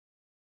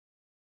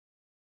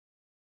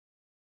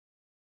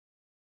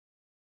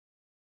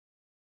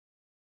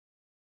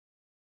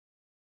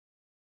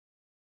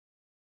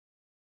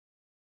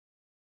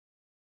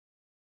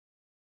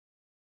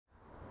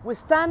We're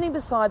standing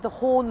beside the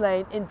Horn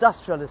Lane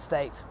Industrial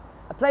Estate,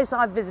 a place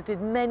I've visited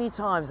many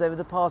times over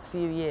the past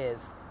few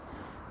years.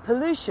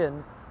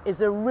 Pollution is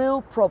a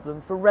real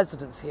problem for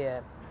residents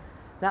here.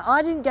 Now,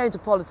 I didn't go into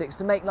politics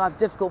to make life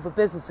difficult for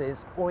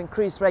businesses or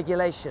increase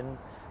regulation,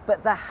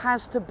 but there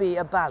has to be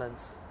a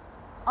balance.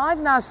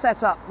 I've now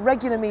set up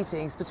regular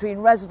meetings between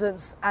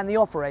residents and the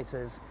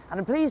operators, and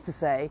I'm pleased to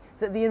say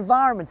that the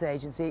Environment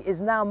Agency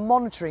is now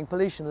monitoring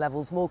pollution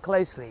levels more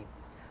closely.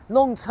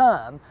 Long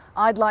term,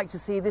 I'd like to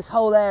see this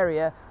whole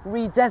area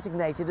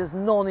redesignated as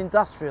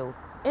non-industrial.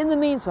 In the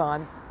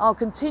meantime, I'll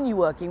continue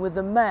working with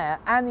the Mayor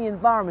and the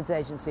Environment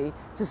Agency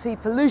to see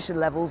pollution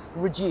levels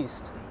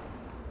reduced.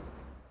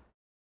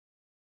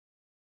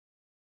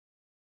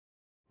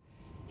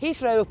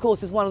 Heathrow, of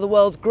course, is one of the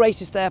world's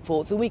greatest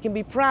airports, and we can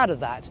be proud of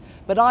that.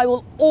 But I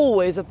will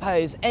always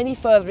oppose any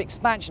further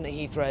expansion at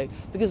Heathrow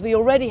because we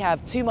already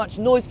have too much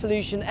noise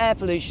pollution, air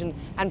pollution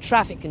and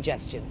traffic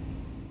congestion.